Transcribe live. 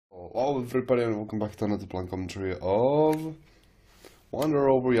Hello everybody and welcome back to another blind commentary of Wonder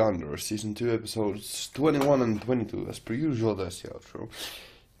over Yonder, Season 2 episodes 21 and 22, as per usual. That's the outro.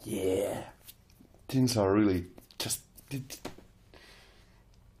 Yeah, things are really just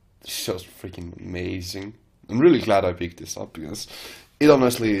freaking amazing. I'm really glad I picked this up because it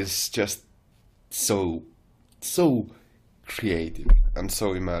honestly is just so creative and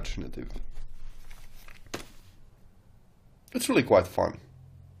so imaginative. It's really quite fun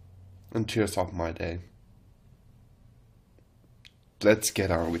and cheers up my day. Let's get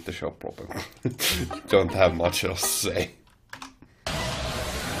on with the show proper. Don't have much else to say.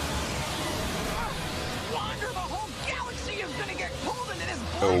 Wander, the whole galaxy is gonna get pulled into this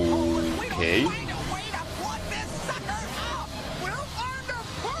black hole if we don't Okay. find a way to plug this sucker up. We're under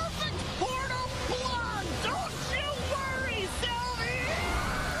perfect portal plug. Don't you worry,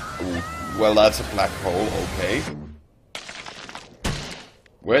 Sylvie. Well, that's a black hole, okay.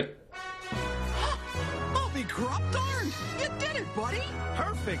 What? I'll be crop darned. You did it, buddy.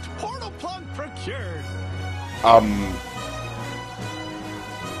 Perfect portal plug procured.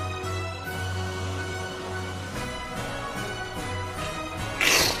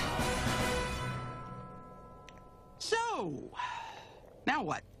 So, now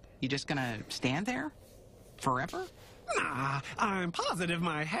what? You just gonna stand there? Forever? Nah, I'm positive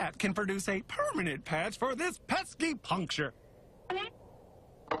my hat can produce a permanent patch for this pesky puncture.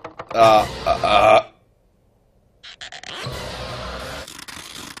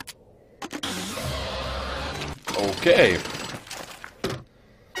 Okay.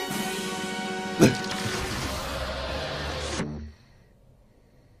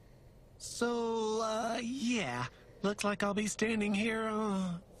 So, yeah. Looks like I'll be standing here,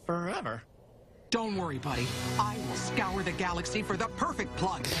 forever. Don't worry, buddy. I will scour the galaxy for the perfect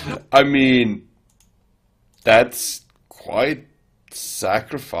plug. I mean, that's quite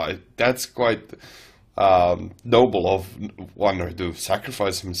sacrifice. That's quite noble of Wonder to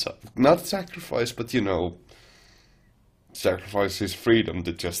sacrifice himself. Not sacrifice, but you know, sacrifice his freedom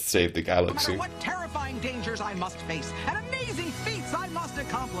to just save the No galaxy. matter what terrifying dangers I must face and amazing feats I must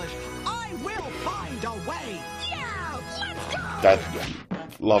accomplish, I will find a way. Yeah, let's go! That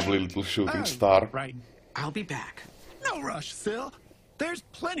lovely little shooting star. Right. I'll be back. No rush, Sil. There's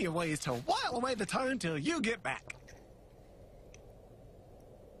plenty of ways to while away the time till you get back.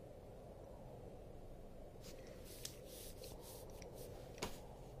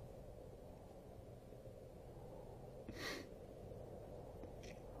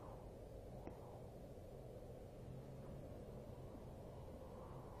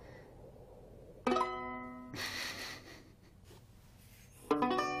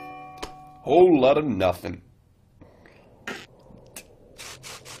 Whole lot of nothing.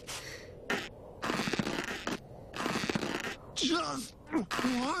 Just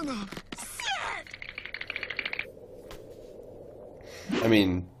wanna I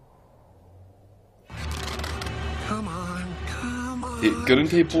mean, Come on. couldn't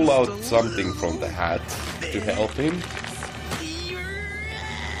he pull Just out a something from the hat to help him?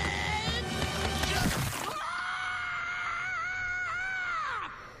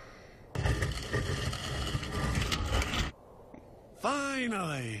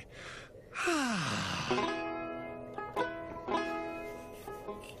 Finally.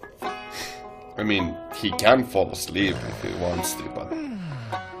 I mean, he can fall asleep if he wants to, but...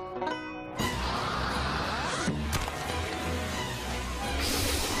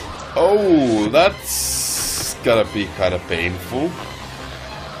 Oh, that's gotta be kinda painful.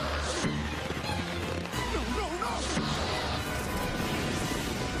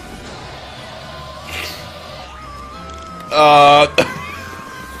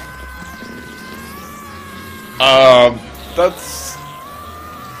 That's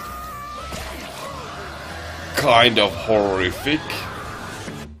kind of horrific.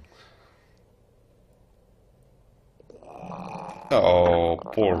 Oh,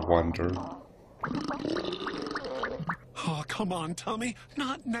 poor Wonder. Oh, come on, Tummy.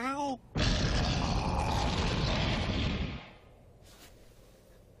 Not now.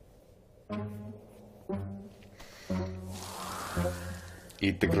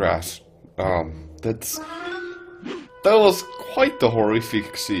 Eat the grass. That was quite the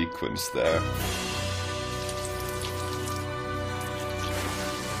horrific sequence there.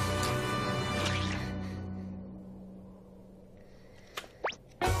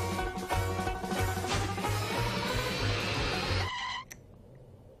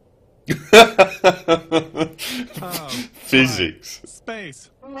 Physics. Space.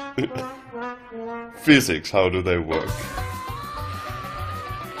 Physics, how do they work?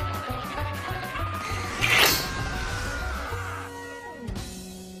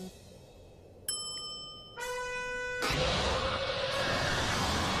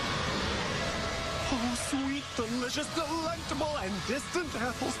 delicious, delectable, and distant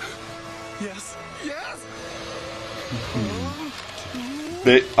apples. Yes, yes.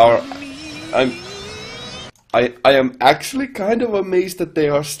 They are. I am actually kind of amazed that they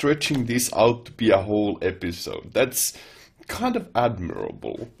are stretching this out to be a whole episode. That's kind of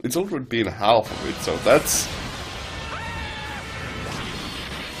admirable. It's already been half of it, so that's...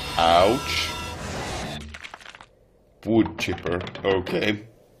 Ouch. Wood chipper, okay.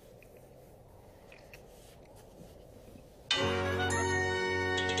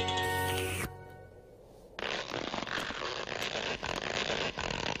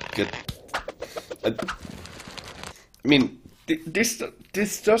 I mean, this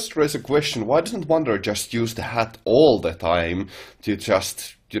just raises a question. Why doesn't Wonder just use the hat all the time to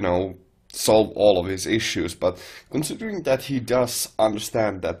just, you know, solve all of his issues? But considering that he does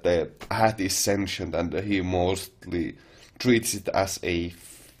understand that the hat is sentient and he mostly treats it as a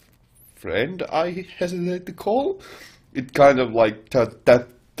friend, I hesitate to call it, kind of like that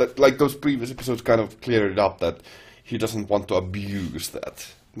like those previous episodes kind of cleared it up that he doesn't want to abuse that.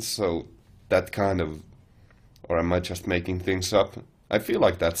 So that kind of, or am I just making things up? I feel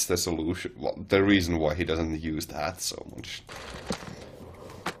like that's the solution, well, the reason why he doesn't use that so much.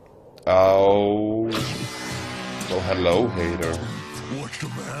 Oh, hello, hater. What's the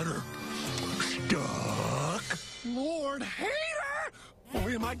matter? Stuck? Lord Hater!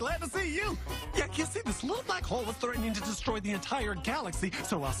 Boy, am I glad to see you! Yeah, you see, this little black hole was threatening to destroy the entire galaxy,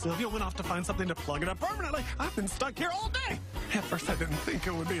 so while Sylvia went off to find something to plug it up permanently, I've been stuck here all day! At first I didn't think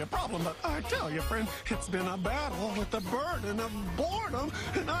it would be a problem, but I tell you, friend, it's been a battle with the burden of boredom,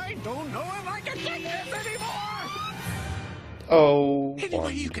 and I don't know if I can take this anymore! Oh, Any way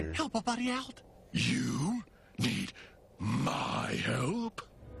Wonder. you can help a buddy out? You need my help?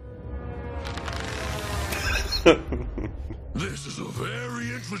 This is a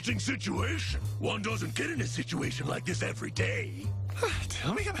very interesting situation. One doesn't get in a situation like this every day.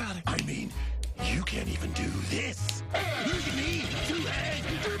 Tell me about it. I mean, you can't even do this. Look at me, 2 hands,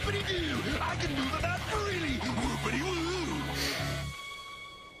 derpity-doo. I can move about freely, whoopity-woo.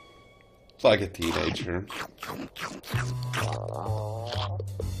 It's like a teenager.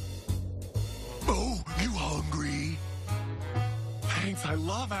 Oh, you hungry? Thanks, I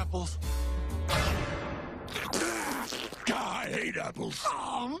love apples. I hate apples.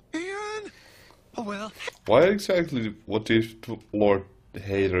 Ian? Oh, well, Why exactly, what is Lord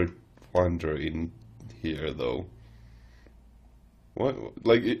Hater Wonder in here, though? What,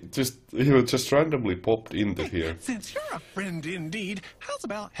 like, he was just randomly popped into here. since you're a friend indeed, how's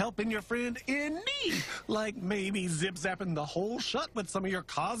about helping your friend in need? Like maybe zip-zapping the hole shut with some of your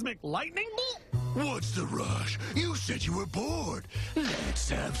cosmic lightning bolt? What's the rush? You said you were bored. Let's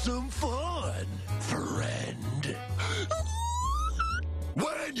have some fun, friend.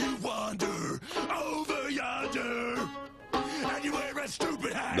 When you wander over yonder, and you wear a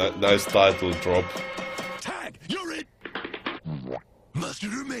stupid hat. Nice title drop. Tag, you're it.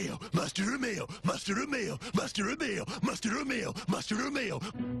 Mustard or mayo, mustard or mayo, mustard or mayo, mustard or mayo, mustard or mayo, mustard or mayo.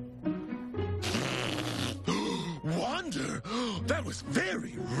 Wander? That was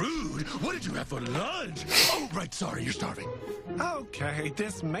very rude. What did you have for lunch? Oh, right, sorry, you're starving. Okay,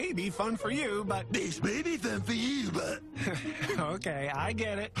 this may be fun for you, but... This may be fun for you, but... Okay, I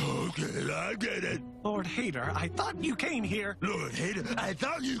get it. Okay, I get it. Lord Hater, I thought you came here Lord Hater, I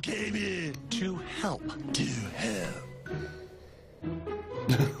thought you came in to help. to help.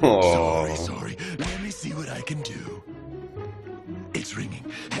 Oh, Sorry. Let me see what I can do. It's ringing.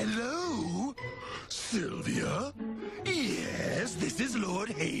 Hello? Sylvia? Yes, this is Lord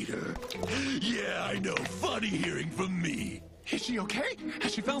Hater. Yeah, I know. Funny hearing from me. Is she okay?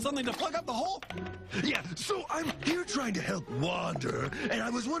 Has she found something to plug up the hole? Yeah, so I'm here trying to help Wander, and I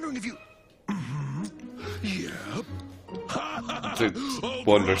was wondering if you... Yep.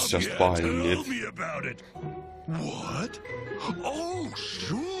 Wander's just yeah, buying tell it. me about it. What? Oh,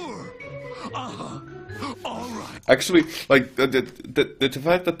 sure. Uh-huh. All right. Actually, like, the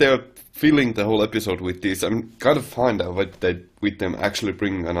fact that they're filling the whole episode with this, I'm kind of fine with them actually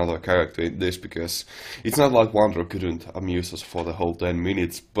bringing another character in this, because it's not like Wander couldn't amuse us for the whole 10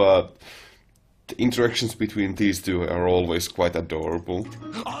 minutes, but the interactions between these two are always quite adorable.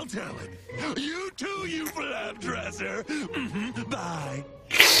 I'll tell him. You too, you flap dresser. Bye.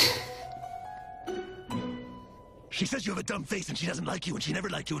 She says you have a dumb face and she doesn't like you and she never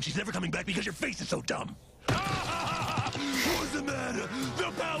liked you and she's never coming back because your face is so dumb. What's the matter?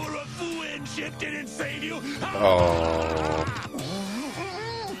 The power of friendship didn't save you. Oh,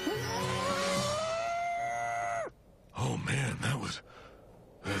 Oh man, that was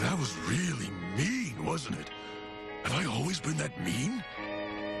really mean, wasn't it? Have I always been that mean?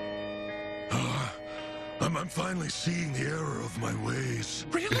 I'm I'm finally seeing the error of my ways.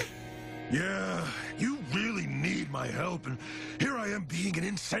 Really? Yeah, you really need my help, and here I am being an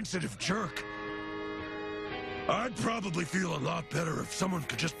insensitive jerk. I'd probably feel a lot better if someone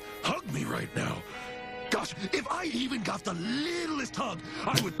could just hug me right now. Gosh, if I even got the littlest hug,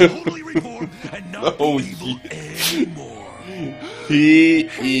 I would totally reform and not Oh, be evil anymore. He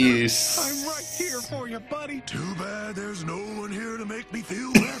I'm is. right here for you, buddy. Too bad there's no one here to make me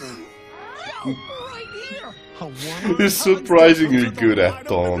feel better. Yo, right here. A one-armed He's hug surprisingly with a good at wide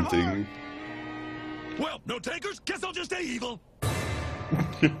open heart. taunting. Well, no takers? Guess I'll just stay evil.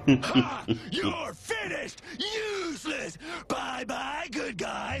 Ha! You're finished! Useless! Bye-bye, good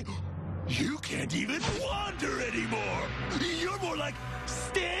guy! You can't even wander anymore! You're more like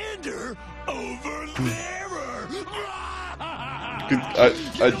Stander over there!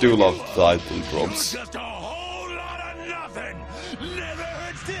 I do love title drops. You're just a whole lot of nothing! Never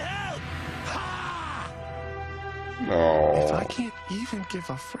hurts to help! Ha! If I No. can't even give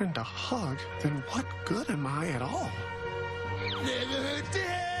a friend a hug, then what good am I at all? Never hurts to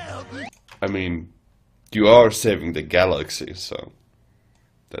help! I mean, you are saving the galaxy, so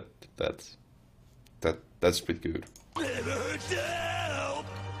that's pretty good. Never hurts to help!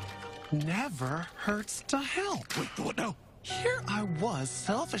 Never hurts to help. Wait, what now? Here I was,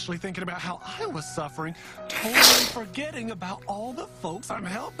 selfishly thinking about how I was suffering, totally forgetting about all the folks I'm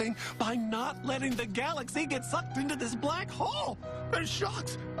helping by not letting the galaxy get sucked into this black hole. And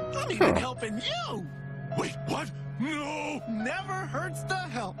shucks, I'm even helping you. Wait, what? No! Never hurts to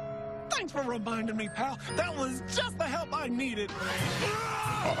help. Thanks for reminding me, pal. That was just the help I needed.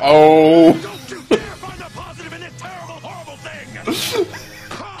 Oh. Don't you dare find the positive in this terrible, horrible thing!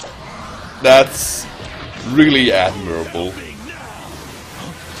 That's really admirable. Helping now!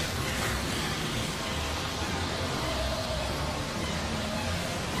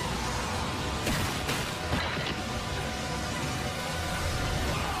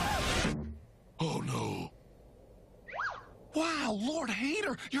 Oh no. Wow, Lord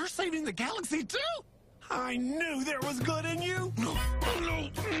Hater, you're saving the galaxy too? I knew there was good in you. No, no,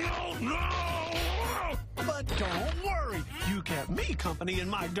 no, no! But don't worry, you kept me company in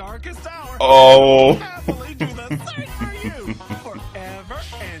my darkest hour. Oh. I'll happily do the same for you. Forever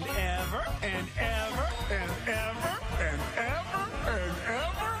and ever and ever and ever and ever and ever and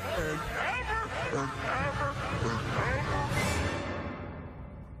ever and ever and ever.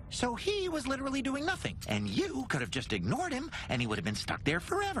 So he was literally doing nothing, and you could have just ignored him, and he would have been stuck there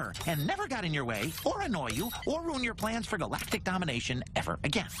forever, and never got in your way, or annoy you, or ruin your plans for galactic domination ever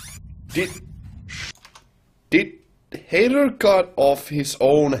again. Did Hater cut off his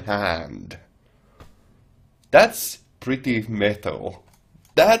own hand? That's pretty metal.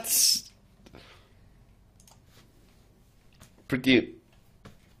 That's pretty.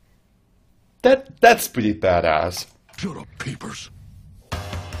 That's pretty badass. Shut up, Peepers.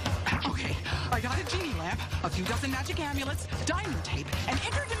 Okay, I got a genie lamp, a few dozen magic amulets, diamond tape, an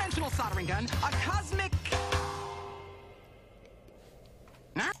interdimensional soldering gun, a cosmic...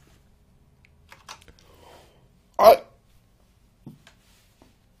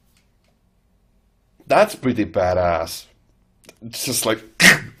 That's pretty badass. It's just like,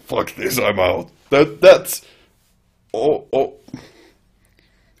 fuck this, I'm out. That's. Oh.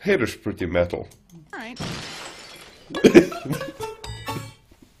 Hater's pretty metal. Alright.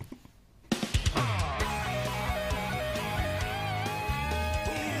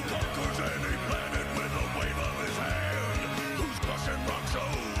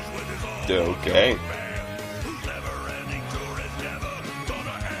 Okay.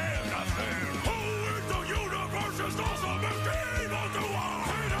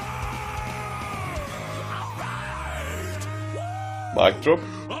 Mic drop?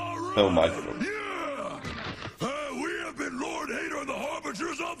 No mic drop. Yeah! We have been Lord Hater and the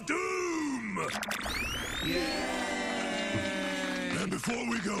Harbingers of Doom! And before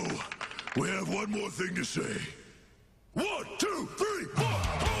we go, we have one more thing to say. 1, 2, 3, 4!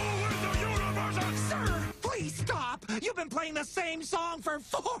 Who is the universe absurd? Please stop! You've been playing the same song for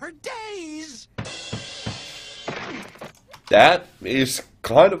 4 days! That is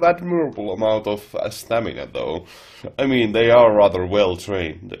kind of admirable amount of stamina, though. I mean, they are rather well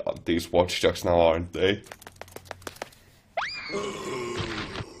trained, these watchdogs now, aren't they?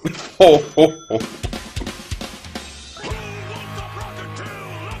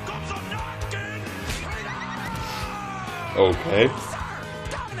 Okay.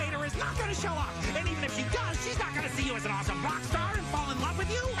 Dominator is not gonna show up! And even if she does, she's not gonna see you as an awesome rock star and fall in love with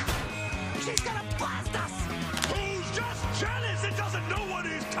you! She's gonna blast us! Who's just jealous and doesn't know what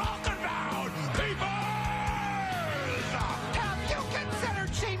he's talking about? People! Have you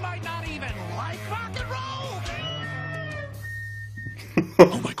considered she might not even like rock and roll?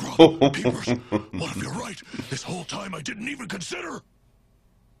 Oh my god, Peepers, what if you're right? This whole time I didn't even consider.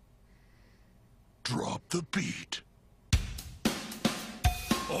 Drop the beat.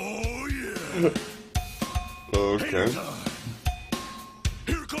 Oh yeah. Okay. Hater time.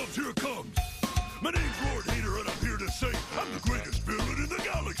 Here comes. My name's Lord Hater, and I'm here to say I'm the greatest villain in the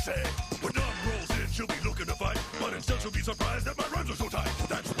galaxy. When Dawn rolls in, she'll be looking to fight, but instead she'll be surprised that my rhymes are so tight.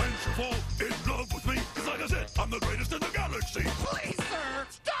 That's when she'll fall in love with me, 'cause like I said, I'm the greatest in the galaxy. Please, sir,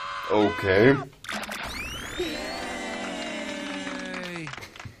 stop! Okay. Yay!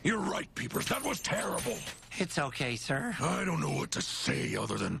 You're right, Peepers, that was terrible. It's okay, sir. I don't know what to say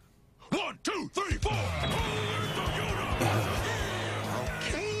other than 1, 2, 3, 4.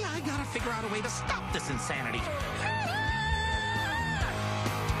 Okay, I gotta figure out a way to stop this insanity.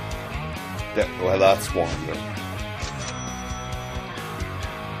 Well, that's Wonder.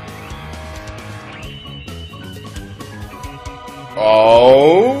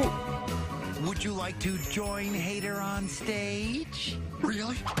 Oh! Would you like to join Hater on stage?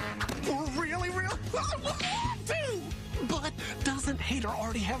 Really? Really? Dude! But doesn't Hater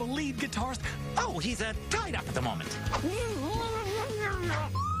already have a lead guitarist? Oh, he's tied up at the moment.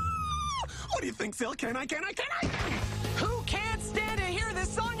 What do you think, Sil? Can I? Who can't stand to hear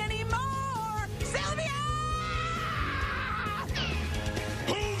this song anymore? Sylvia!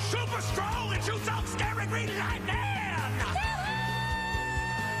 Who's super strong and shoots out scary green lightning?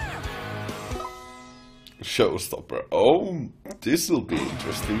 Showstopper. Oh, this will be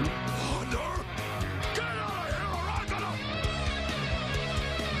interesting. Yonder, get out of here or I'm gonna...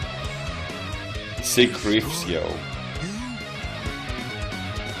 Sick riffs, yo.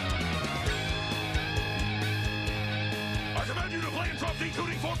 I command you to play in drop D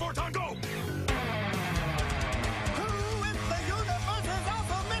tuning 4/4 time go. Who is the universe's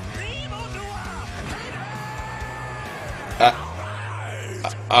ultimate evildoer?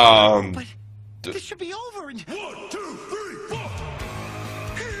 But this should be over and... 1, 2, 3, 4.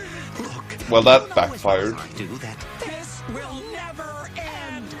 Look, Well, that you know backfired. it's do that. This will never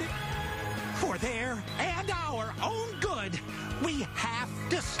end. For their and our own good, we have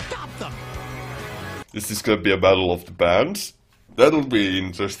to stop them. Is this gonna be a battle of the bands? That'll be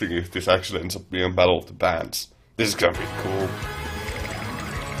interesting if this actually ends up being a battle of the bands. This is gonna be cool.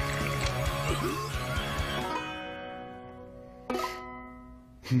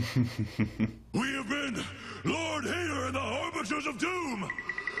 We have been Lord Hater and the Harbingers of Doom.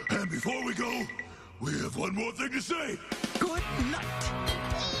 And before we go, we have one more thing to say. Good night.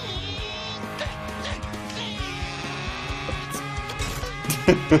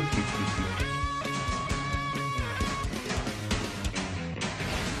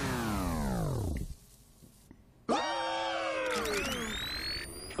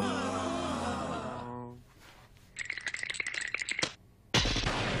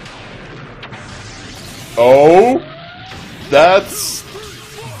 Oh, that's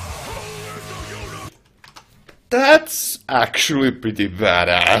actually pretty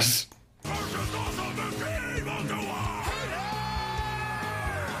badass.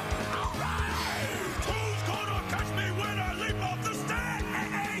 Who's gonna catch me when I leap off the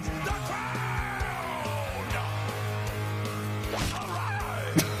stage? The crowd! Alright!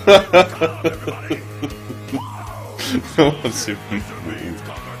 Come on, everybody! What's your Dreams,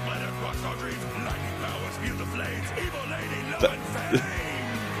 conquered planet, rockstar dreams, lightning powers, spew the flames, evil lady, love and fame!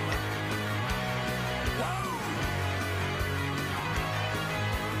 Whoa!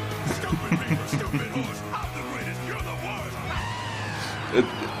 Stupid beaver, stupid horse, I'm the greatest, you're the worst!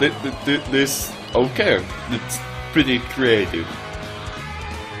 This okay? It's pretty creative.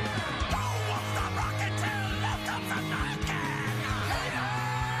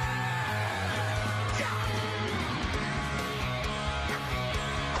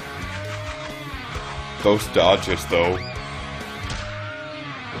 Those dodges, though.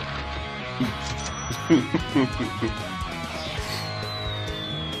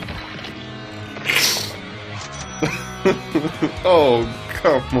 Oh,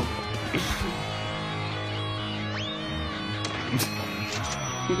 come on.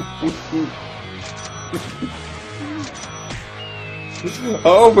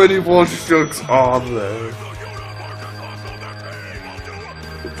 How many one strokes are there?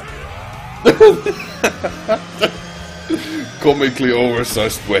 Comically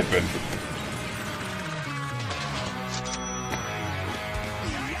oversized weapon.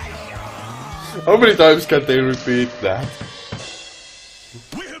 How many times can they repeat that?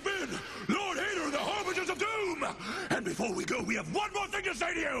 We have been Lord Hater and the Harbingers of Doom! And before we go, we have one more thing to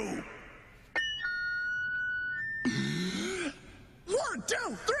say to you! 1,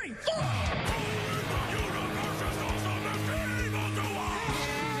 2, 3, 4. The universe is also the evil doer!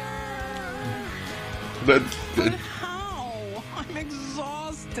 That, But how? I'm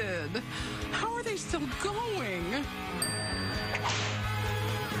exhausted. How are they still going?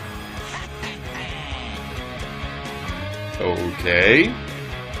 okay.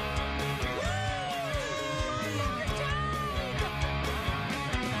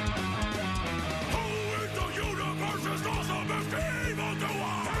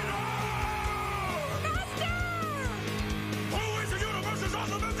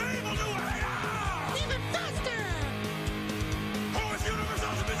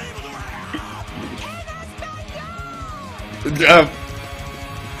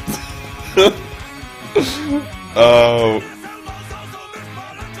 Oh.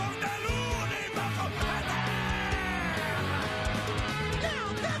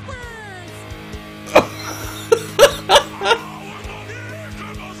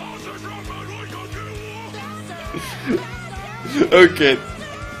 Okay,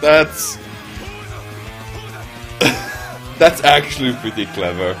 that's that's actually pretty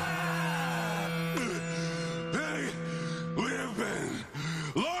clever. Hey, we have been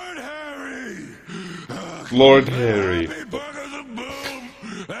Lord Harry, Lord Harry. Happy Burger the Boom,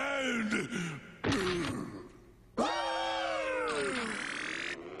 and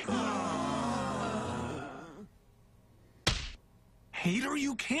Hater,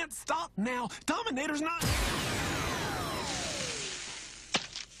 you can't stop now. Dominator's not.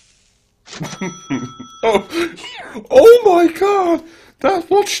 Oh, oh my god! That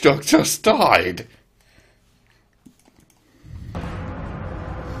watchdog just died!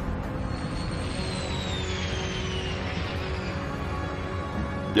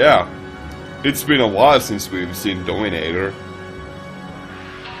 Yeah, it's been a while since we've seen Dominator.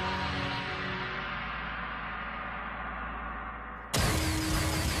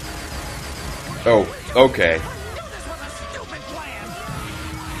 Oh, okay. I knew this was a stupid plan!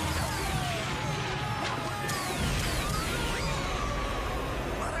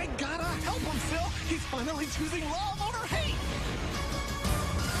 But I gotta help him, Phil. He's finally choosing love over hate.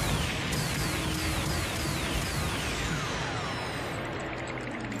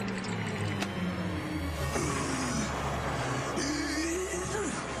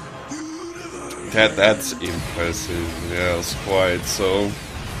 That's impressive, yes, quite so.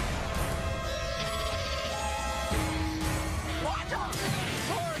 Watch out!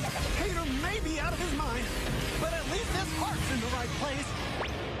 Sword! Hater may be out of his mind, but at least his heart's in the right place.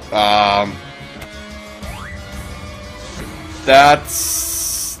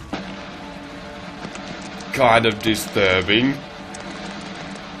 That's kind of disturbing.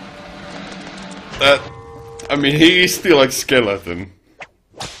 I mean, he is still a skeleton.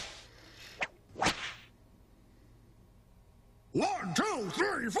 1, 2,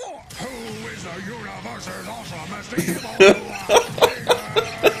 3, 4. Who is the universe's awesomest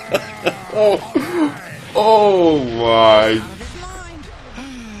Oh my. Out of his mind.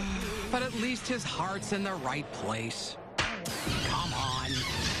 But at least his heart's in the right place. Come on.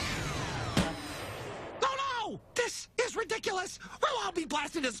 Oh no! This is ridiculous! We'll all be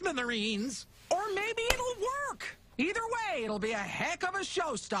blasted to smithereens! Or maybe it'll work! Either way, it'll be a heck of a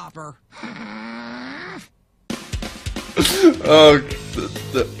showstopper. Oh,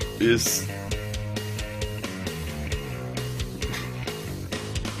 that is.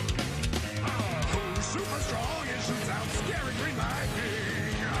 Who's super strong and shoots out scary green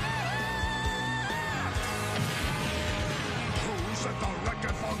lightning? Who set the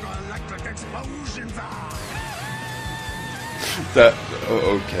record for galactic explosions? That.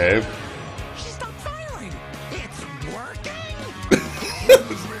 Okay. She stopped firing! It's working!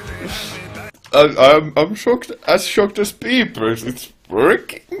 I'm shocked, as shocked as Peepers. It's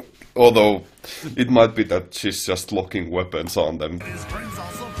working. Although, it might be that she's just locking weapons on them. His friends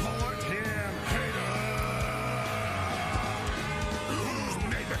all support him. Hater. Who's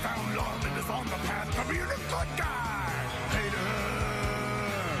maybe found love and is on the path to being a good guy? Hater.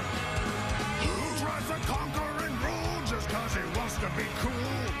 Who tries to conquer and rule just cause he wants to be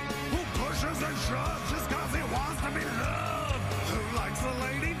cool? Who pushes and shoves just cause he wants to be loved? Who likes the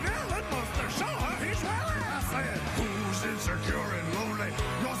lady villain must have shown her he's harassing? Who's insecure and lonely?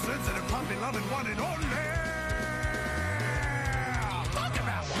 Your sensitive puppy loving one and only. Talk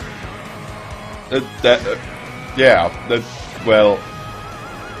about Yeah, that, well,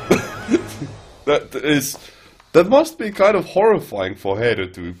 that must be kind of horrifying for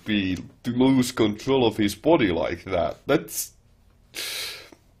Hader to lose control of his body like that. That's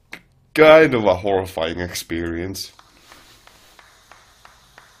kind of a horrifying experience.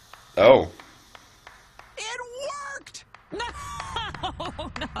 Oh. It worked! No!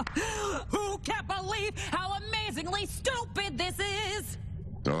 Who can't believe how amazingly stupid this is?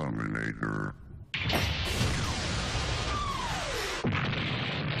 Dominator.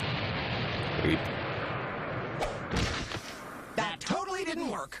 Rip. That totally didn't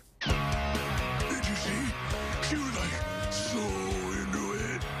work. Did you see? She was like so into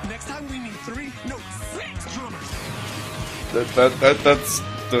it. Next time we need 3, no, 6 drummers. That's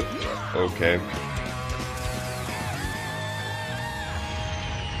the okay.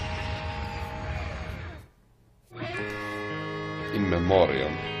 In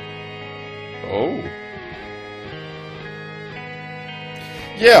memoriam. Oh.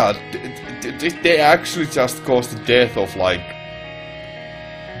 Yeah, they actually just caused the death of like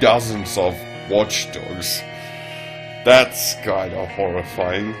dozens of watchdogs. That's kind of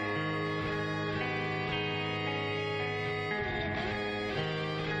horrifying.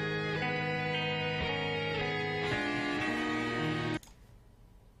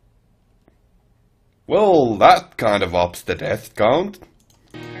 Well, that kind of ups the death count.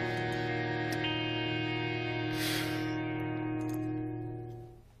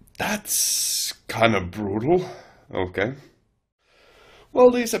 That's kind of brutal. Okay. Well,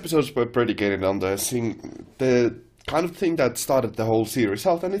 these episodes were predicated on the kind of thing that started the whole series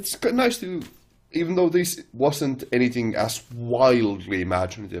out, and it's nice to, even though this wasn't anything as wildly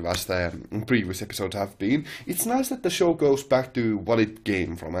imaginative as the previous episodes have been, it's nice that the show goes back to what it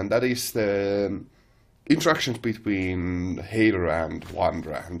came from, and that is the interactions between Hader and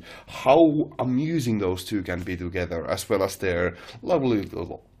Yonder, and how amusing those two can be together, as well as their lovely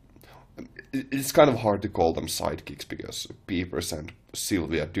little... It's kind of hard to call them sidekicks, because Beavers and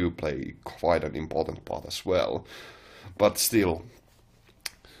Sylvia do play quite an important part as well. But still,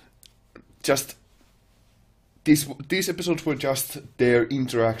 just... These episodes were just their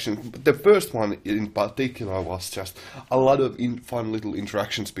interaction. The first one in particular was just a lot of fun little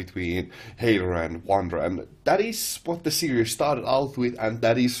interactions between Hader and Yonder, and that is what the series started out with, and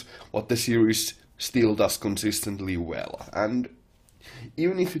that is what the series still does consistently well. And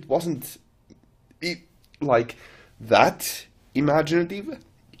even if it wasn't like that imaginative,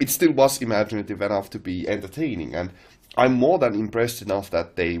 it still was imaginative enough to be entertaining, and I'm more than impressed enough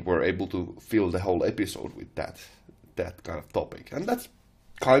that they were able to fill the whole episode with that kind of topic. And that's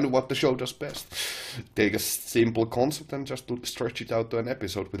kind of what the show does best. Take a simple concept and just stretch it out to an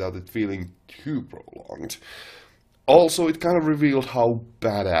episode without it feeling too prolonged. Also, it kind of revealed how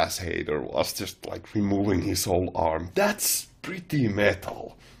badass Hader was, just like removing his whole arm. That's pretty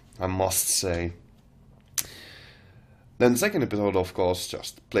metal, I must say. Then the second episode, of course,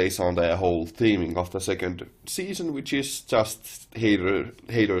 just plays on the whole theming of the second season, which is just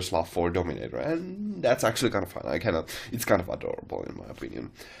Hader's love for Dominator, and that's actually kind of fun. It's kind of adorable in my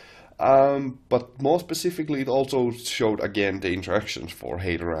opinion. But more specifically, it also showed again the interactions for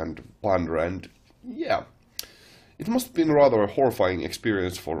Hader and Yonder, and yeah, it must have been a rather horrifying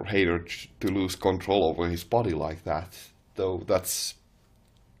experience for Hader to lose control over his body like that. Though that's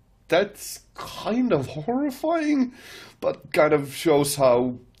kind of horrifying, but kind of shows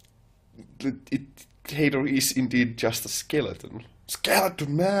how Hader is indeed just a skeleton.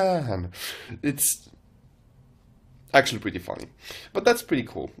 Skeleton man! It's actually pretty funny. But that's pretty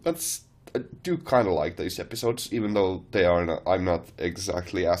cool. I do kind of like these episodes, even though they are not, I'm not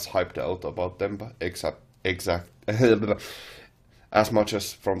exactly as hyped out about them, but as much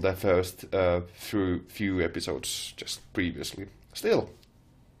as from the first few episodes just previously. Still,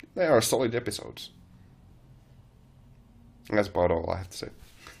 they are solid episodes. That's about all I have to say.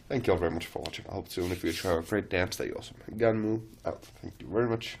 Thank you all very much for watching. I hope to see you in the future. Have a great day and stay awesome. Gunmu out. Thank you very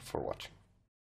much for watching.